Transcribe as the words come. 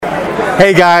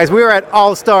Hey guys, we are at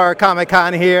All-Star Comic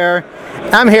Con here.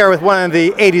 I'm here with one of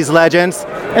the 80s legends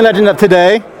and legend of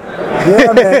today.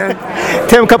 Yeah, man.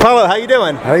 Tim Cappello, how you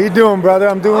doing? How you doing, brother?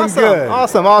 I'm doing good.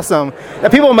 Awesome. Now,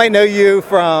 people might know you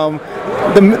from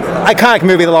the iconic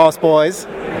movie The Lost Boys,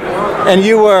 and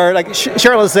you were like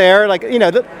Charlotte there, like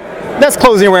that's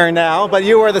clothes you're wearing now, but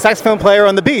you were the saxophone player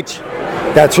on the beach.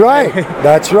 That's right.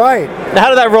 That's right. Now, how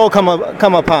did that role come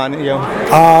upon you?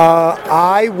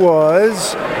 I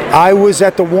was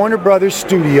at the Warner Brothers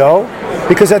studio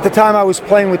because at the time I was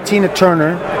playing with Tina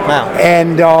Turner. Wow.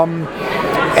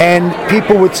 And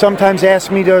people would sometimes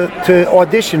ask me to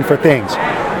audition for things.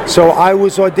 So I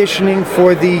was auditioning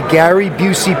for the Gary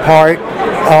Busey part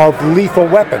of Lethal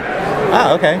Weapon.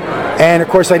 Oh, okay. And of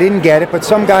course I didn't get it, but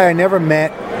some guy I never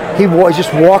met, he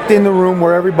just walked in the room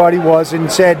where everybody was and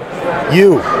said,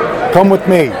 "You, come with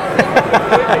me."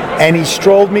 And he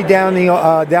strolled me down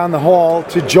the hall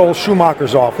to Joel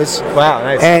Schumacher's office. Wow,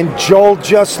 nice. And Joel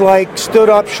just stood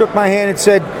up, shook my hand and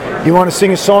said, "You want to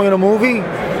sing a song in a movie?"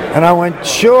 And I went,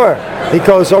 "Sure." He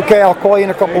goes, "Okay, I'll call you in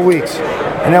a couple weeks."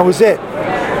 And that was it.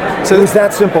 So it was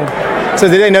that simple. So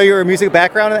did they know your music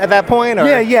background at that point? Or?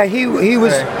 Yeah. He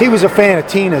was a fan of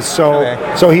Tina's, Okay.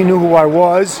 so he knew who I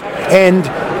was. And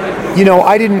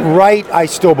I didn't write "I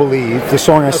Still Believe," the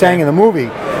song I sang in the movie.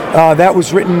 That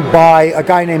was written by a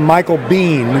guy named Michael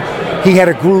Bean. He had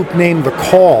a group named The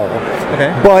Call.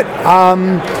 Okay. But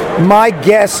my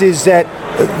guess is that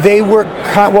they were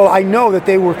I know that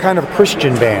they were kind of a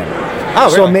Christian band. Oh,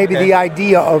 really? So maybe the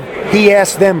idea of he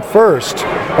asked them first,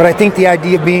 but I think the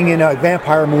idea of being in a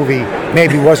vampire movie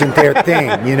maybe wasn't their thing,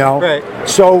 Right.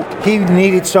 So he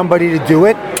needed somebody to do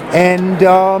it, and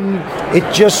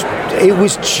it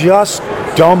was just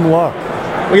dumb luck.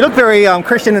 Well, you look very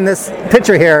Christian in this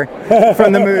picture here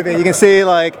from the movie. You can see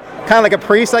kind of like a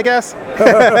priest, I guess.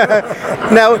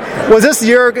 Now, was this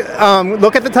your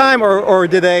look at the time, or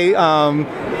did they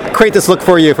create this look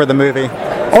for you for the movie?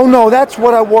 Oh no, that's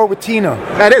what I wore with Tina.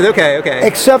 That is okay.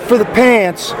 Except for the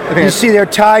pants, you see they're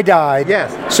tie-dyed.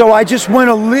 Yes. So I just went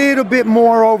a little bit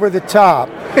more over the top.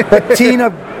 But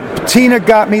Tina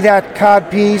got me that cod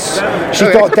piece. She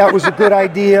thought that was a good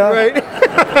idea. Right.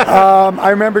 I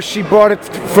remember she bought it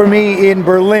for me in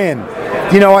Berlin.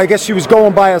 I guess she was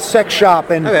going by a sex shop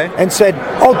and said,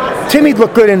 "Oh, Timmy'd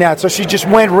look good in that." So she just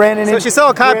ran in. So she saw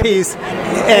a codpiece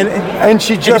and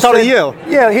she just thought of you.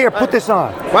 Yeah, here, put this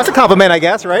on. Well, that's a compliment, I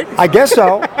guess, right? I guess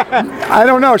so. I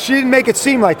don't know. She didn't make it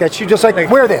seem like that. She just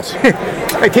wear this.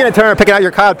 Like Tina Turner picking out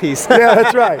your codpiece. Yeah,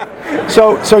 that's right.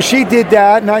 So she did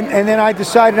that, and then I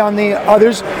decided on the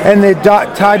others and the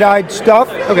tie-dyed stuff.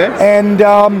 Okay. And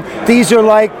these are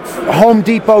like Home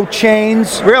Depot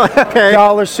chains. Really? Okay.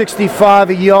 $1.65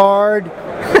 a yard.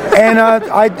 And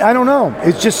I don't know.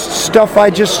 It's just stuff I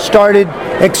just started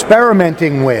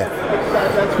experimenting with.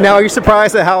 Now, are you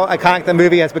surprised at how iconic the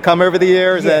movie has become over the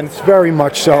years? Yes, very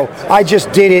much so. I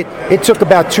just did it. It took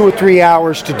about 2 or 3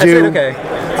 hours to do. Okay.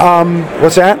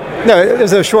 What's that? No, it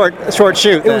was a short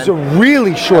shoot. It was a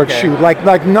really short shoot,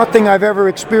 like nothing I've ever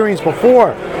experienced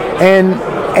before. And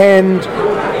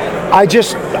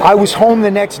I was home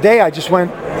the next day. I just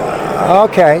went,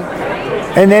 okay.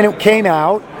 And then it came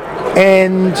out,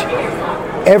 and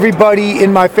everybody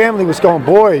in my family was going,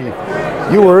 "Boy,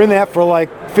 you were in that for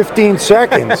 15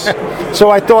 seconds." So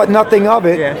I thought nothing of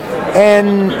it. Yeah.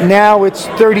 And now it's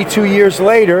 32 years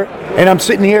later, and I'm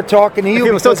sitting here talking to you.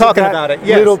 People still talking about it.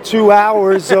 Yes. Little 2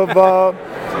 hours of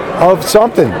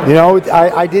something.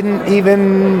 I didn't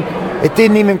even. It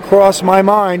didn't even cross my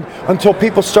mind until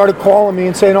people started calling me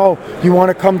and saying, "Oh, you want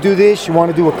to come do this? You want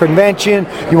to do a convention?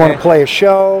 You want to play a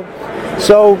show?"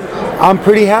 So I'm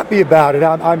pretty happy about it.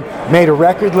 I made a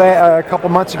record a couple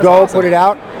months ago, awesome. Put it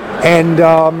out, and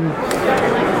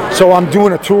so I'm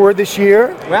doing a tour this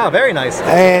year. Wow, very nice.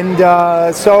 And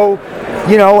so,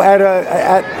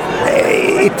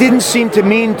 it didn't seem to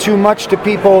mean too much to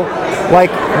people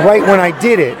right when I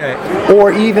did it,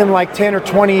 or even 10 or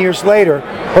 20 years later,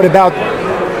 but about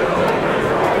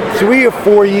 3 or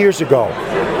 4 years ago.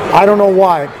 I don't know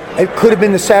why. It could have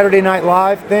been the Saturday Night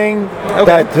Live thing,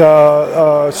 that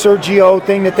Sergio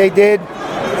thing that they did,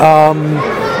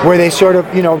 where they sort of,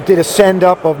 did a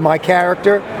send-up of my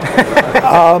character.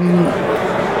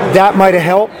 That might have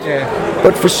helped. Yeah.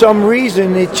 But for some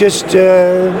reason, it just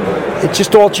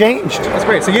all changed. That's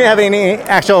great. So you didn't have any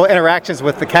actual interactions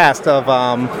with the cast of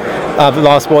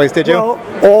Lost Boys, did you? Well,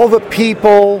 all the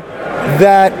people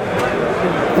that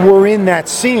were in that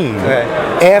scene,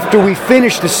 after we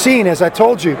finished the scene, as I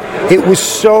told you, it was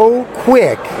so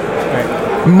quick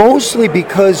Mostly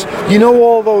because you know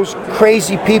all those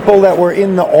crazy people that were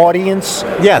in the audience,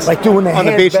 Yes. like doing the On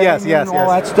the beach, yes, headbanging yes, and all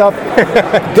yes. that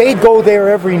stuff. They go there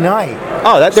every night.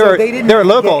 Oh, that So they're they didn't they're get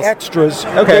locals. extras.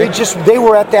 Okay. They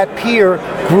were at that pier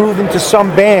grooving to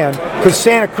some band because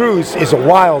Santa Cruz is a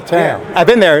wild town. I've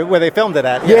been there where they filmed it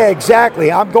at. Yeah,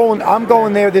 exactly. I'm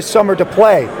going there this summer to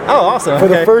play. Oh, awesome. For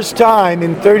Okay. the first time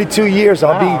in 32 years,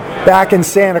 I'll Wow. be back in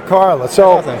Santa Carla.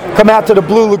 So Awesome. come out to the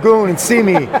Blue Lagoon and see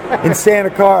me in Santa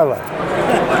Carla.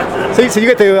 So you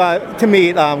get to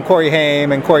meet Corey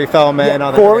Haim and Corey Feldman. And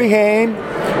all that. Corey Haim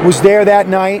was there that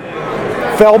night.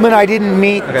 Feldman I didn't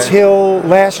meet Okay. till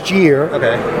last year.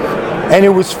 Okay. And it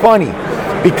was funny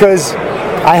because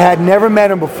I had never met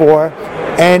him before,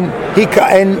 and he's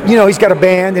got a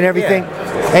band and everything,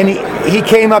 and he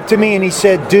came up to me and he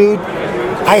said, "Dude,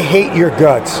 I hate your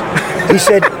guts." He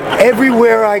said,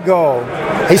 "Everywhere I go,"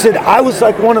 he said, "I was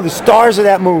like one of the stars of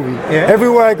that movie. Yeah.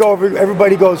 Everywhere I go,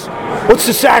 everybody goes, 'What's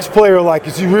the sax player like?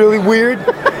 Is he really weird?'"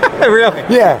 Really?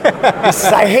 Yeah, he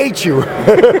says, "I hate you."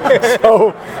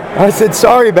 So I said,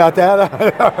 "Sorry about that.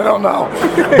 I don't know."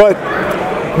 But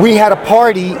we had a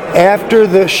party after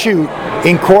the shoot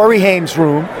in Corey Haim's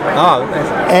room, Oh,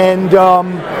 nice. and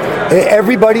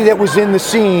everybody that was in the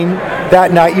scene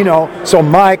that night, so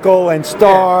Michael and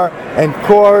Star and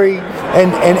Corey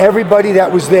and everybody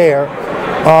that was there.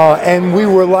 And we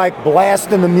were like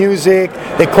blasting the music.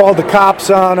 They called the cops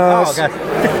on us. Oh, okay.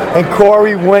 And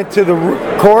Corey went to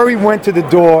the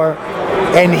door,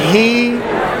 and he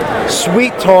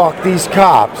sweet talked these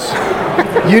cops.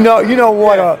 You know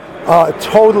what a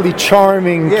totally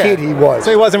charming kid he was. So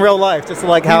he was in real life, just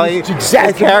like how he Exactly. his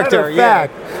As a matter character. of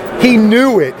fact, he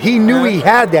knew it. He knew he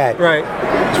had that. Right.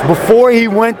 Before he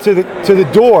went to the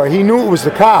door, he knew it was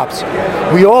the cops.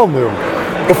 We all knew.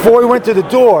 Before he went to the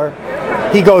door,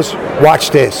 he goes, "Watch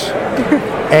this."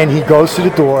 And he goes to the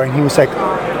door and he was like,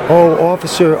 "Oh,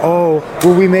 officer,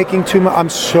 were we making too much? I'm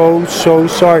so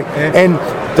sorry." And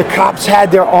the cops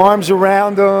had their arms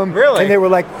around him. Really? And they were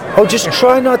like, "Oh, just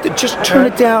try not to, just turn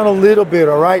it down a little bit,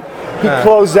 all right?" He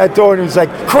closed that door and he was like,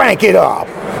 "Crank it up."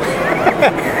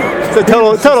 It's a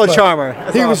total charmer.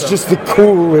 That's He was awesome. just the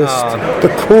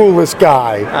coolest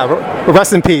guy.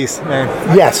 Rest in peace, man.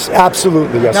 Yes,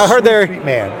 absolutely. Yes. Now I heard they're Sweet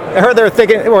man.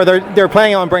 thinking, or they're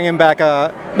planning on bringing back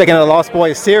making a Lost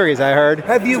Boys series. I heard.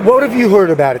 What have you heard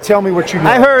about it? Tell me what you know.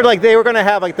 I heard like they were going to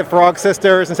have like the Frog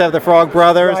Sisters instead of the Frog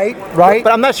Brothers. Right.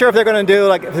 But I'm not sure if they're going to do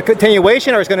like a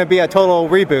continuation or it's going to be a total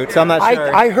reboot. So I'm not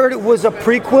sure. I heard it was a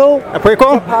prequel. A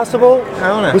prequel? Is it possible? I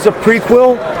don't know. It was a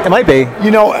prequel. It might be.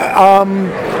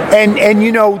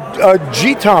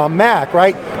 G-Tom Mac,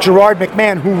 right? Gerard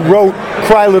McMahon, who wrote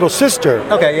Cry Little Sister.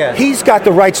 Okay, yeah. He's got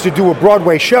the rights to do a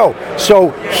Broadway show. So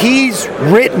he's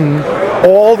written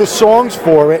all the songs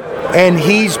for it, and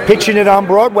he's pitching it on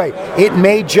Broadway. It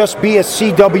may just be a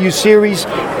CW series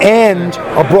and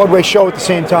a Broadway show at the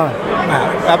same time.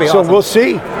 That'd be So awesome. we'll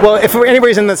see. Well, if for any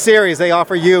reason in the series they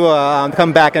offer you to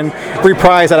come back and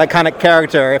reprise that iconic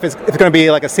character, if it's going to be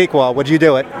like a sequel, would you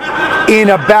do it? In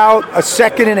about a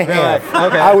second and a half,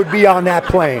 Okay. I would be on that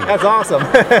plane. That's awesome.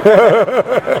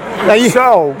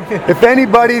 So, if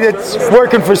anybody that's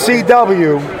working for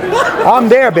CW, I'm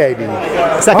there, baby.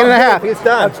 Second and a half, he's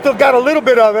done. I've still got a little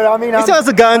bit of it. I mean, He still has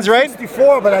the guns, right?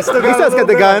 64, but I still got He still has a got little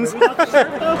the bit guns. of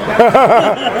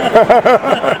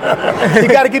it. You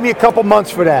got to give me a couple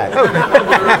months for that.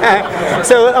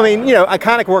 So, I mean,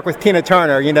 iconic work with Tina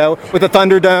Turner, with the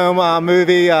Thunderdome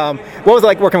movie. What was it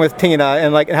like working with Tina,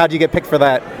 and how did you get picked for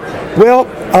that? Well,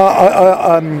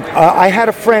 I had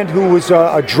a friend who was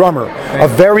a drummer, a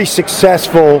very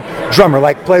successful drummer,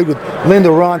 like played with Linda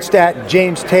Ronstadt,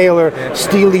 James Taylor,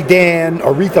 Steely Dan,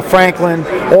 Aretha Franklin,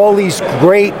 all these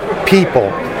great people.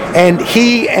 And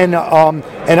he and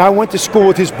I went to school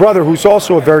with his brother, who's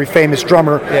also a very famous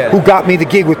drummer, who got me the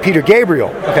gig with Peter Gabriel.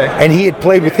 Okay. And he had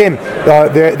played with him.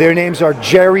 Their names are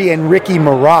Jerry and Ricky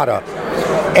Murata.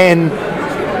 And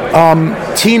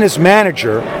Tina's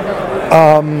manager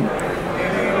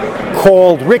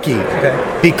called Ricky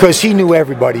because he knew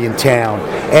everybody in town,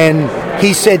 and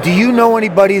he said, "Do you know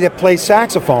anybody that plays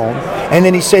saxophone?" And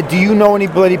then he said, "Do you know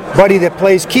anybody that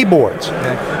plays keyboards?"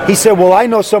 He said, "Well, I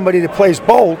know somebody that plays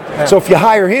both, so if you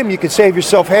hire him, you could save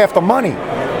yourself half the money."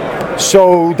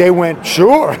 So they went,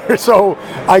 "Sure." So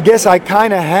I guess I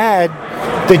kind of had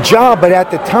the job, but at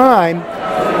the time,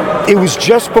 it was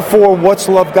just before What's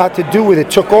Love Got to Do with It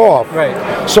took off. Right.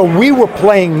 So we were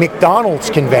playing McDonald's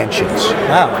conventions.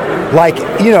 Wow. Like,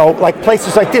 like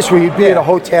places like this where you'd be at a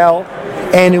hotel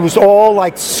and it was all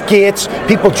like skits,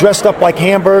 people dressed up like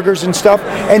hamburgers and stuff.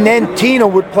 And then Tina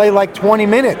would play like 20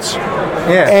 minutes.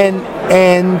 Yeah.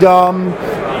 And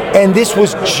And this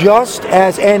was just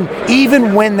as, and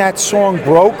even when that song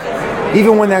broke,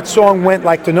 even when that song went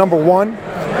like to number one,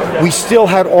 we still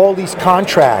had all these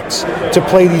contracts to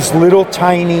play these little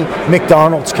tiny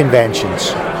McDonald's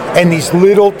conventions and these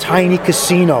little tiny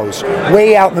casinos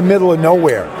way out in the middle of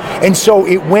nowhere. And so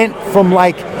it went from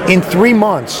like, in 3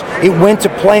 months, it went to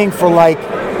playing for like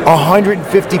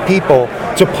 150 people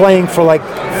to playing for like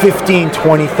 15,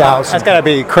 20,000. That's gotta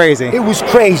be crazy. It was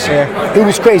crazy. Yeah. It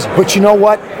was crazy. But you know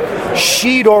what?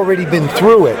 She'd already been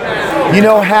through it. You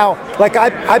know how, like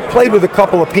I played with a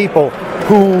couple of people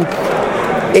who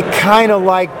it kind of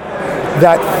like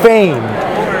that fame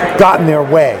got in their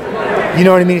way. You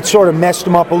know what I mean? It sort of messed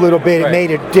them up a little bit. It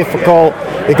made it difficult.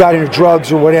 They got into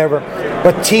drugs or whatever.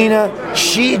 But Tina,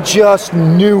 she just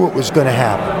knew it was going to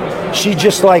happen. She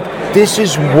just like, this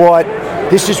is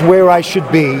where I should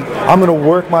be. I'm going to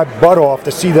work my butt off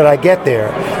to see that I get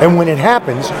there. And when it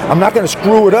happens, I'm not going to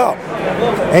screw it up.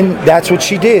 And that's what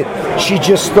she did. She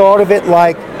just thought of it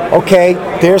like, okay,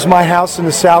 there's my house in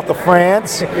the south of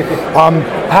France. I'm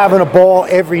having a ball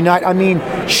every night. I mean,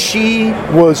 she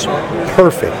was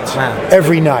perfect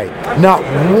every night. Not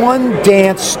one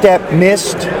dance step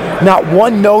missed. Not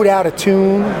one note out of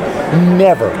tune.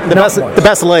 Never. The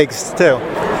best legs, too.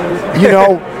 You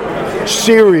know,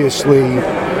 seriously,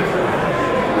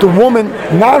 the woman,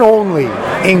 not only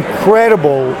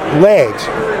incredible legs,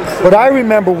 but I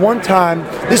remember one time,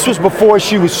 this was before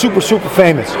she was super, super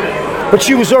famous, but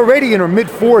she was already in her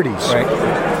mid-40s.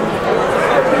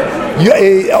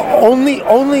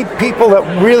 Only people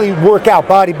that really work out,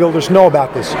 bodybuilders, know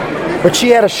about this. But she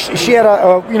had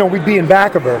a, you know, we'd be in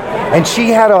back of her, and she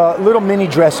had a little mini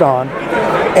dress on,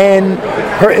 and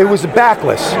it was a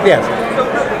backless. Yes.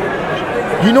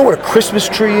 You know what a Christmas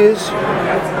tree is?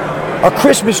 A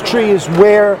Christmas tree is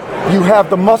where you have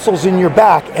the muscles in your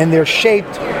back and they're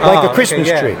shaped like a Christmas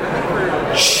tree.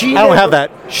 I don't have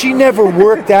that. She never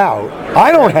worked out.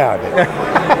 I don't have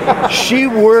it. She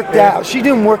worked out. She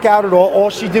didn't work out at all.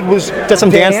 All she did was just some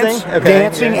dancing?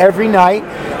 Dancing every night,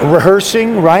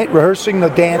 rehearsing the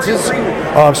dances,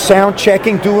 sound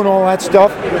checking, doing all that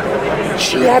stuff.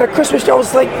 She had a Christmas tree. I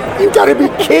was like, you gotta be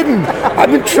kidding.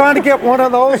 I've been trying to get one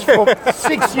of those for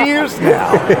 6 years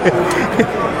now.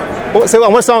 So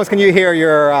on what songs can you hear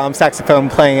your saxophone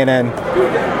playing in?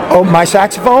 Oh, my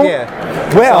saxophone?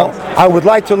 Yeah. Well, I would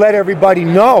like to let everybody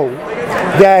know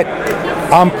that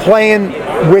I'm playing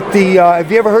with the,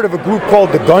 have you ever heard of a group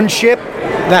called the Gunship?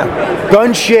 No.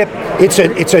 Gunship,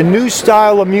 it's a new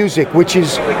style of music, which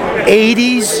is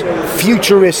 80s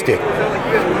futuristic.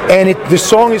 And the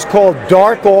song is called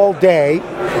Dark All Day,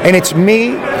 and it's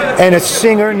me and a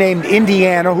singer named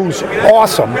Indiana, who's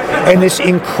awesome, and this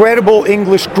incredible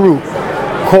English group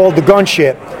called the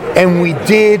Gunship, and we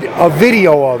did a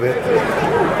video of it,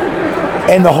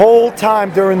 and the whole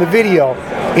time during the video,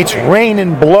 it's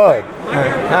raining blood.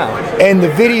 And the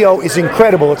video is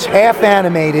incredible. It's half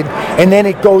animated, and then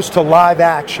it goes to live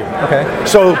action. Okay.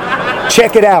 So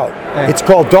check it out. It's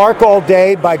called Dark All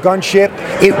Day by Gunship.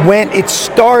 It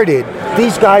started,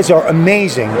 these guys are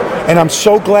amazing, and I'm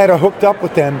so glad I hooked up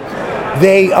with them.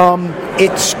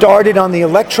 It started on the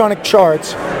electronic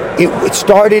charts. It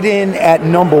started at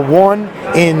number 1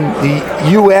 in the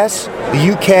US,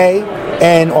 the UK,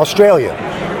 and Australia.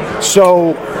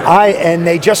 So and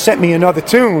they just sent me another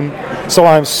tune, so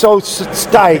I'm so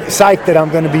psyched that I'm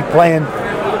going to be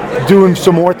doing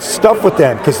some more stuff with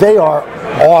them, because they are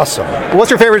awesome. What's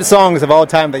your favorite songs of all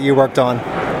time that you worked on?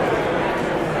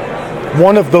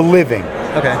 One of the Living.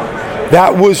 Okay.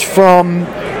 That was from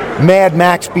Mad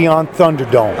Max Beyond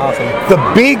Thunderdome. Awesome.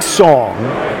 The big song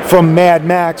from Mad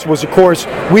Max was, of course,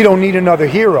 We Don't Need Another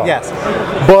Hero. Yes.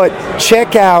 But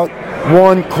check out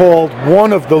one called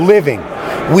One of the Living.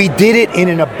 We did it in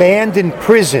an abandoned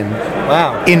prison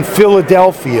in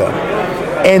Philadelphia.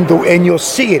 And you'll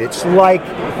see it.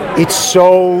 It's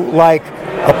so like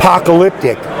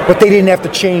apocalyptic, but they didn't have to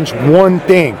change one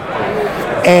thing.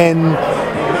 And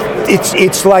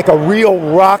it's like a real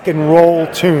rock and roll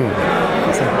tune.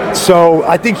 So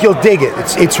I think you'll dig it.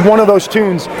 It's one of those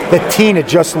tunes that Tina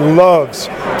just loves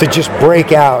to just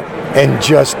break out and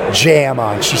just jam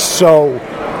on. She's so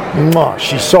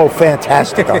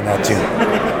fantastic on that tune.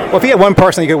 Well, if you had one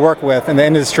person you could work with in the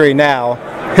industry now,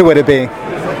 who would it be?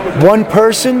 One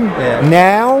person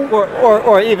now?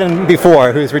 Or even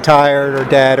before, who's retired or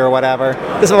dead or whatever.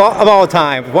 This is of all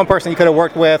time. One person you could have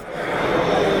worked with,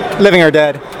 living or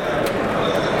dead.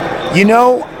 You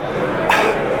know,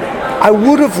 I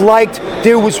would have liked,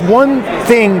 there was one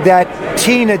thing that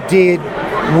Tina did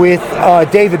with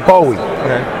David Bowie.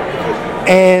 Okay.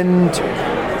 And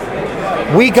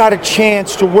we got a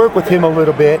chance to work with him a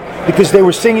little bit because they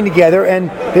were singing together and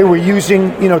they were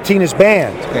using, Tina's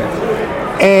band.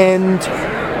 And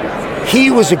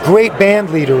he was a great band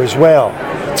leader as well.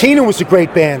 Tina was a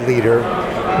great band leader,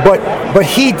 but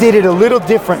he did it a little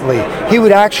differently. He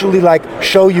would actually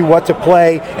show you what to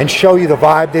play and show you the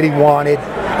vibe that he wanted.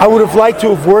 I would have liked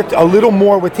to have worked a little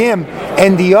more with him.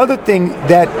 And the other thing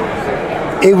that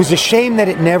it was a shame that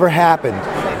it never happened,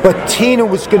 but Tina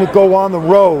was going to go on the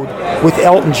road with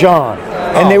Elton John,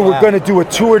 and they were going to do a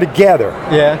tour together.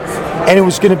 Yeah. And it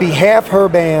was going to be half her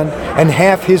band and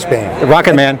half his band. The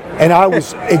Rocket Man. And I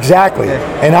was, exactly.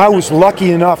 And I was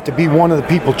lucky enough to be one of the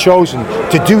people chosen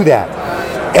to do that.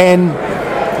 And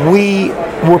we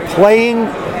were playing,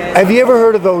 have you ever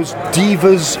heard of those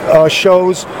Divas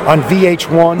shows on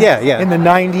VH1? Yeah. In the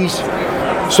 90s?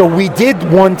 So we did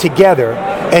one together,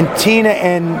 and Tina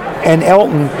and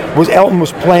Elton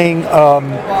was playing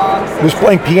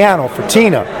piano for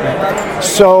Tina.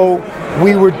 So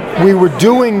we were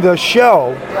doing the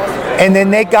show, and then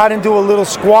they got into a little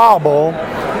squabble,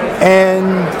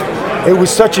 and it was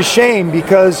such a shame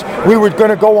because we were going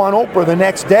to go on Oprah the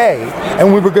next day,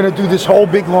 and we were going to do this whole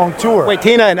big long tour. Wait,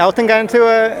 Tina and Elton got into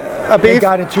a beef? They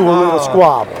got into a little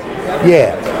squabble.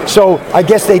 Yeah. So I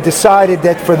guess they decided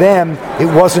that for them it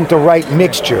wasn't the right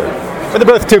mixture. But they're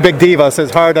both two big divas, so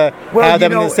it's hard to have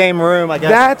them in the same room, I guess.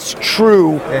 That's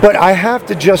true, but I have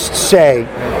to just say,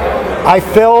 I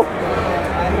felt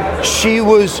he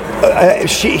was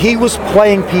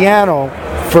playing piano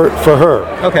for her.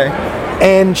 Okay.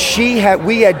 And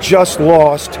we had just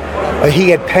lost, he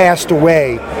had passed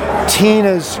away,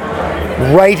 Tina's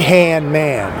right-hand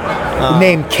man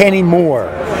named Kenny Moore.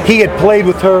 He had played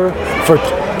with her for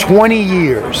 20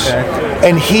 years.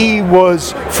 And he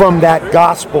was from that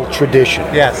gospel tradition.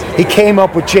 Yes. He came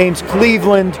up with James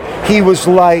Cleveland. He was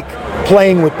like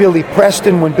playing with Billy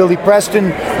Preston when Billy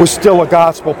Preston was still a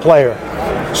gospel player.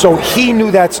 So he knew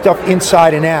that stuff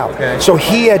inside and out. Okay. So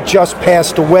he had just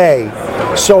passed away.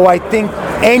 So I think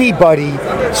anybody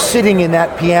sitting in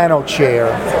that piano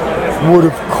chair would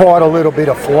have caught a little bit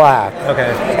of flack.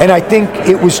 Okay. And I think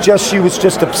she was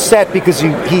just upset because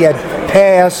he had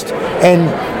passed, and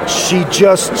she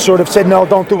just sort of said, no,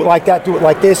 don't do it like that, do it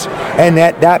like this, and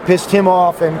that pissed him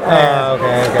off. And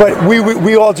okay. But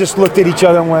we all just looked at each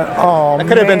other and went, oh, That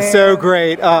could have been so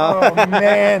great. Oh,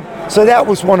 man. So that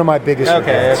was one of my biggest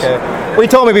regrets. Okay. Well, you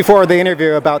told me before the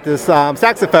interview about this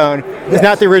saxophone. Yes. It's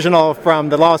not the original from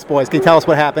the Lost Boys. Can you tell us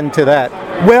what happened to that?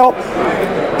 Well,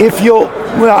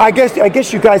 I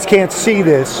guess you guys can't see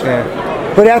this,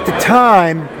 but at the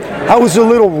time, I was a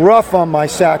little rough on my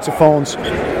saxophones.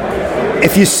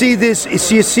 If you see this,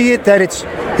 you see it that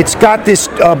it's got this,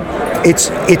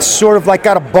 it's sort of like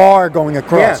got a bar going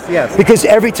across. Yes. Because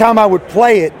every time I would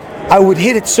play it, I would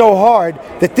hit it so hard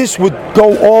that this would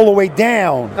go all the way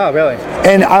down. Oh, really?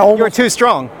 And you were too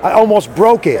strong. I almost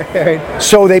broke it.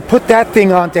 So they put that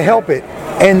thing on to help it.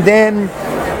 And then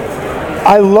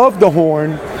I love the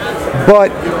horn, but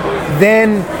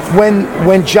then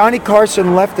when Johnny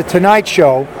Carson left the Tonight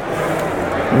Show,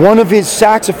 one of his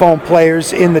saxophone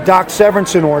players in the Doc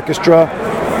Severinsen Orchestra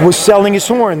was selling his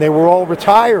horn. They were all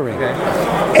retiring.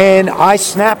 And I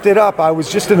snapped it up. I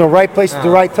was just in the right place at the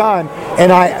right time.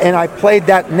 And I played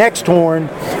that next horn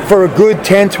for a good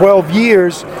 10, 12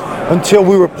 years until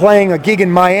we were playing a gig in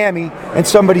Miami and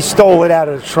somebody stole it out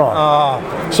of the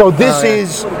trunk. So this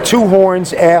is two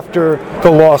horns after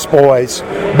the Lost Boys.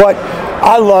 But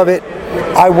I love it.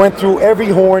 I went through every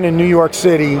horn in New York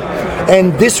City,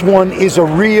 and this one is a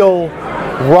real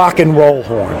rock and roll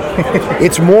horn.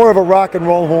 It's more of a rock and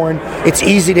roll horn. It's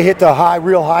easy to hit the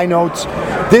real high notes.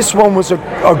 This one was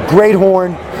a great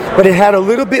horn, but it had a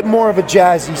little bit more of a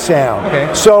jazzy sound.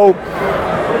 Okay. So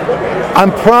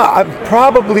I'm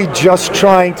probably just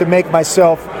trying to make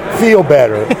myself feel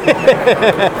better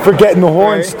for getting the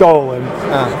horn stolen.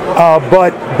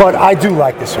 But I do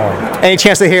like this horn. Any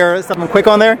chance to hear something quick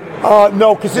on there?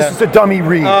 No, because this is a dummy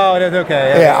reed. Oh, that's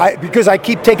okay. Because I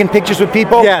keep taking pictures with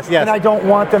people. Yes. And I don't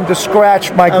want them to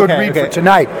scratch my good reed for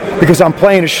tonight because I'm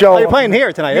playing a show. Oh, you're playing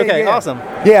here tonight. Okay, awesome.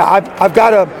 Yeah, I've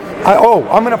got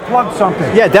I'm going to plug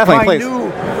something. Yeah, definitely, please. My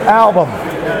new album.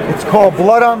 It's called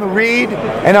Blood on the Reed,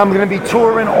 and I'm going to be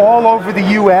touring all over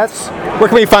the U.S. Where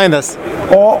can we find this?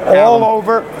 All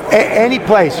over, any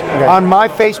place. Okay. On my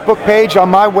Facebook page, on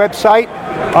my website.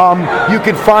 You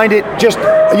can find it just,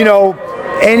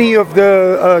 any of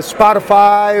the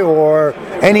Spotify or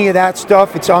any of that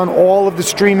stuff. It's on all of the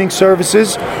streaming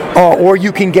services. Or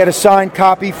you can get a signed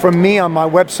copy from me on my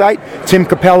website,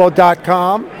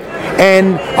 timcapello.com.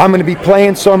 And I'm going to be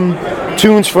playing some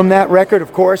tunes from that record.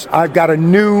 Of course, I've got a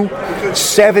new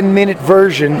 7-minute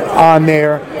version on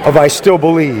there of I Still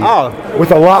Believe,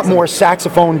 with a lot more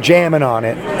saxophone jamming on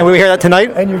it. And we hear that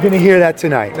tonight? And you're going to hear that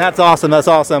tonight. That's awesome. That's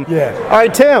awesome. Yeah. All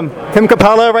right, Tim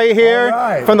Capella right here, All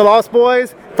right. from the Lost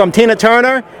Boys, from Tina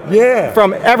Turner, Yeah.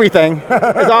 from everything.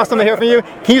 It's awesome to hear from you.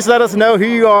 Can you just let us know who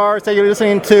you are? Say you're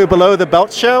listening to Below the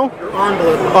Belt Show?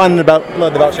 Below the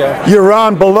Belt Show. You're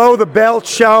on Below the Belt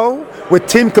Show with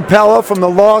Tim Capella from the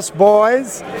Lost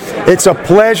Boys. It's a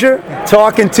pleasure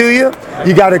talking to you.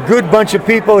 You got a good bunch of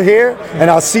people here, and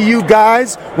I'll see you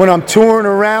guys when I'm touring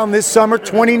around this summer,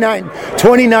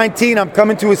 2019. I'm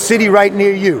coming to a city right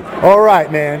near you. All right,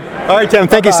 man. All right, Tim.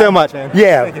 Thank you so much, man.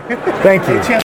 Yeah. Thank you.